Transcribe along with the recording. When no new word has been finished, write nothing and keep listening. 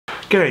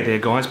G'day there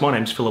guys, my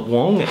name's Philip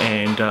Wong,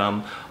 and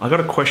I got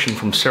a question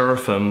from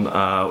Seraphim,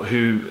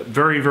 who,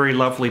 very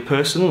lovely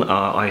person.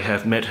 I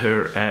have met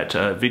her at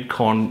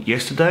VidCon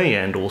yesterday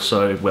and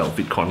also, well,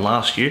 VidCon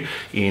last year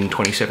in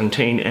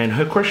 2017, and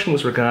her question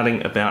was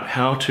regarding about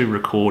how to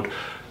record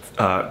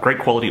great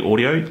quality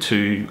audio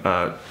to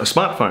a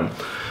smartphone.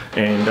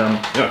 And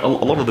you know, a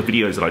lot of the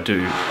videos that I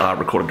do are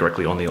recorded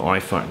directly on the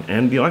iPhone,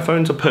 and the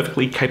iPhone's a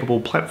perfectly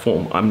capable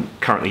platform. I'm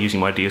currently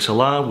using my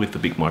DSLR with the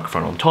big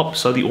microphone on top,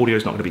 so the audio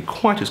is not going to be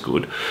quite as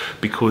good,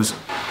 because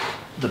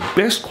the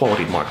best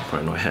quality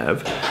microphone I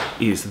have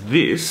is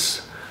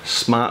this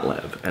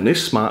SmartLav. And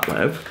this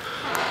SmartLav,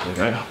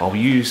 okay, I'll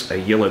use a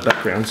yellow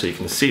background so you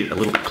can see it a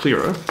little bit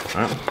clearer,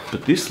 right?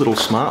 But this little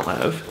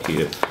SmartLav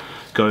here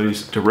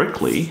goes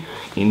directly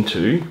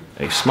into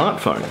a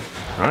smartphone.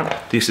 Right?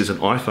 This is an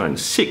iPhone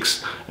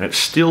 6 and it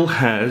still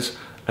has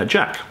a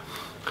jack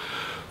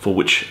for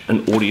which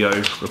an audio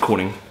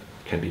recording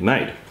can be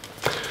made.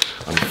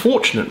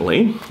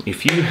 Unfortunately,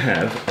 if you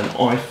have an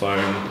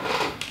iPhone,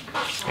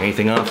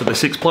 anything after the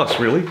 6 Plus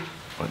really,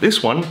 like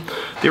this one,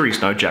 there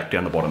is no jack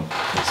down the bottom.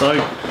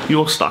 So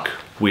you're stuck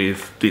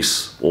with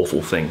this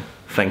awful thing.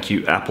 Thank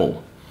you,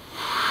 Apple.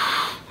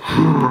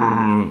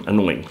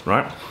 Annoying,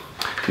 right?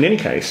 In any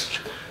case,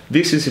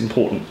 this is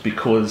important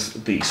because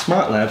the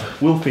SmartLav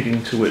will fit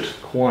into it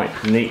quite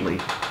neatly.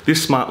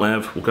 This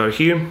SmartLav will go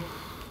here,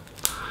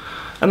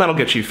 and that'll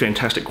get you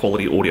fantastic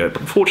quality audio.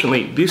 But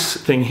unfortunately, this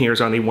thing here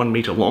is only 1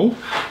 meter long.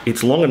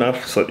 It's long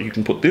enough so that you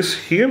can put this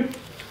here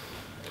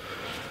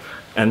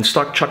and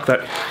chuck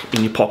that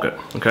in your pocket,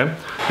 okay?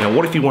 Now,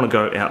 what if you want to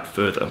go out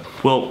further?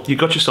 Well, you've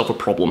got yourself a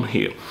problem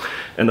here.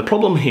 And the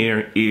problem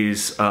here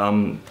is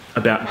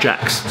about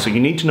jacks. So you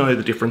need to know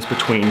the difference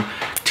between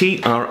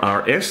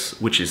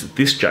TRRS, which is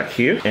this jack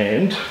here,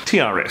 and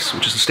TRRS,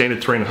 which is the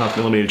standard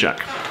 3.5mm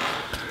jack.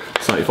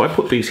 So if I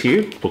put these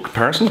here for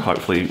comparison,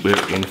 hopefully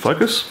we're in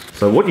focus.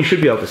 So what you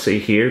should be able to see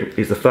here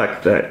is the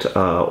fact that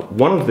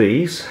one of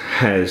these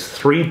has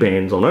 3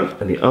 bands on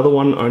it and the other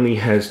one only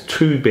has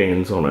 2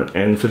 bands on it.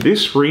 And for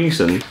this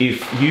reason,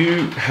 if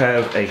you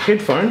have a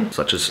headphone,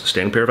 such as a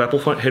standard pair of Apple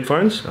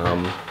headphones,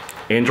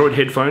 Android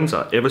headphones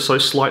are ever so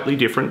slightly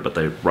different, but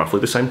they're roughly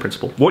the same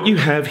principle. What you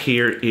have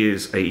here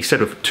is a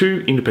set of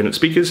 2 independent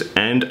speakers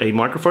and a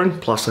microphone,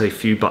 plus a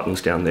few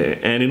buttons down there.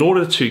 And in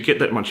order to get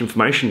that much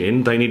information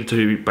in, they needed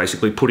to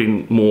basically put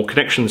in more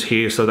connections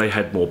here so they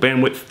had more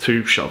bandwidth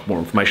to shove more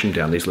information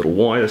down these little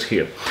wires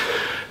here.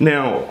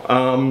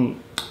 Now,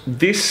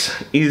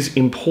 this is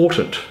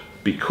important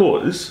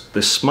because the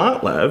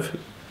SmartLav,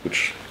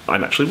 which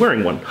I'm actually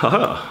wearing one,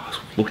 haha,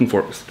 looking for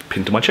it,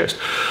 pinned to my chest.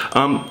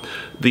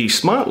 The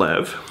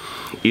SmartLav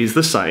is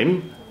the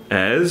same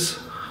as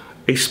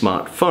a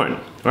smartphone,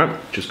 right?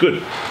 Which is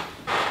good.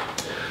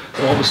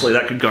 So obviously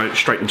that could go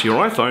straight into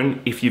your iPhone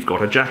if you've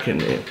got a jack in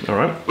there, all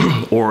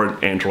right? Or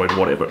an Android,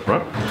 whatever,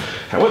 right?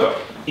 However,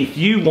 if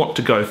you want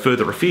to go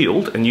further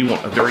afield and you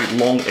want a very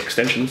long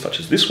extension, such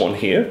as this one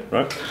here,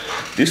 right?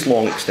 This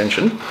long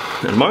extension,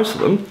 and most of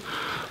them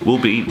will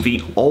be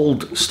the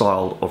old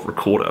style of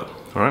recorder,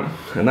 all right?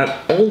 And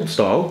that old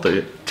style,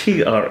 the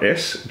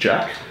TRRS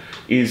jack,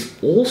 is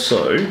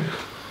also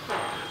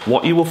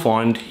what you will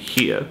find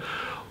here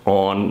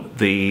on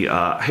the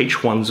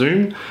H1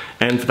 Zoom,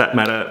 and for that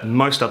matter,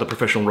 most other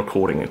professional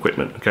recording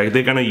equipment, okay?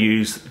 They're gonna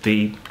use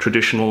the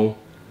traditional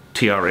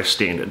TRRS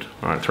standard,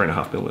 all right,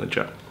 3.5mm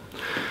jack.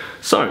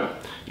 So,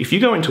 if you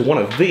go into one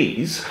of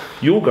these,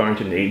 you're going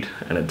to need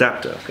an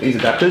adapter. These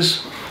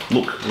adapters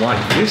look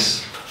like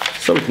this,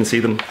 so we can see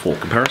them for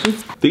comparison.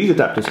 These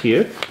adapters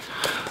here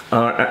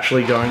are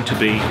actually going to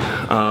be,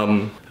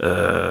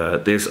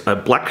 there's a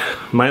black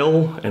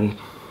male and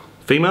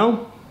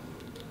female,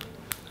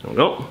 there we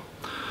go,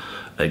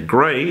 a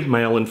grey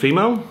male and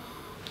female,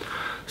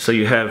 so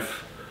you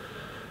have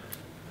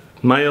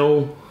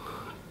male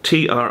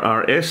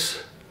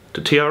TRRS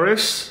to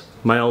TRS,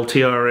 male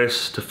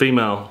TRS to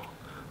female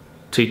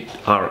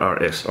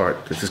TRRS.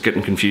 Alright, this is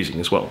getting confusing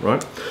as well,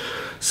 right?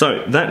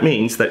 So that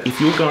means that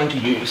if you're going to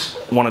use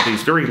one of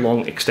these very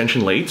long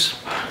extension leads,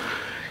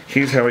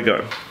 here's how we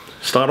go.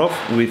 Start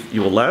off with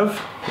your lav,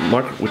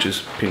 which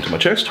is pinned to my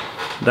chest.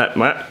 That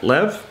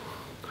lav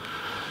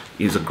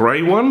is a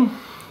grey one.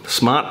 The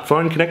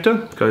smartphone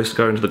connector goes to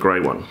go into the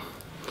grey one.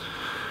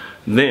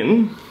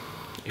 Then,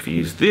 if you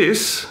use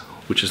this,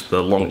 which is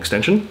the long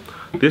extension,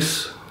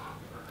 this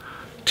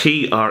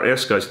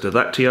TRS goes to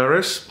that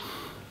TRS.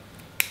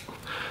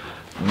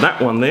 That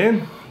one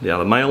there, the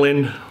other male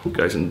end,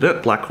 goes into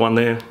that black one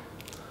there.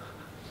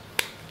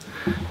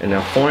 And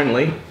now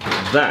finally,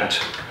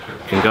 that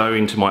can go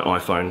into my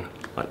iPhone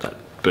like that,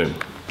 boom.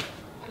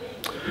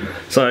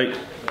 So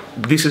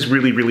this is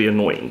really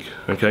annoying,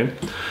 okay?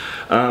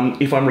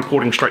 If I'm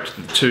recording straight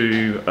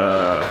to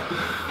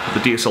the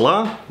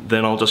DSLR,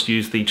 then I'll just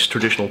use the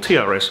traditional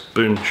TRS,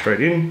 boom,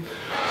 straight in.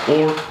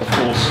 Or of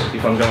course,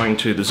 if I'm going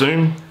to the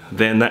Zoom,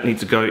 then that needs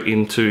to go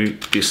into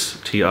this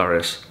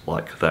TRS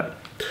like that.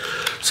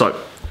 So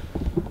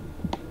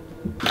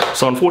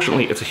So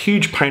unfortunately, it's a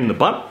huge pain in the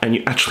butt, and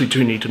you actually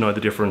do need to know the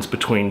difference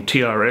between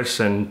TRRS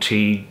and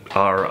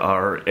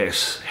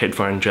TRRS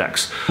headphone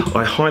jacks.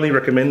 I highly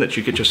recommend that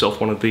you get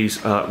yourself one of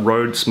these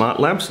Rode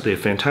SmartLavs. They're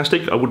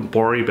fantastic. I wouldn't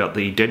worry about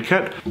the dead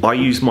cat. I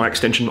use my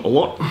extension a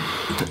lot,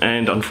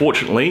 and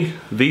unfortunately,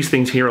 these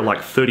things here are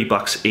like 30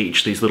 bucks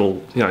each. These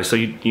little, you know, so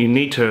you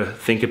need to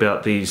think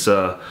about these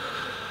bits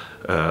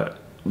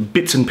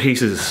and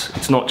pieces.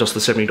 It's not just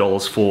the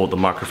 $70 for the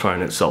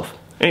microphone itself.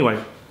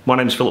 Anyway, my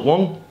name is Philip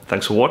Wong.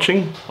 Thanks for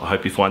watching. I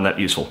hope you find that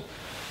useful.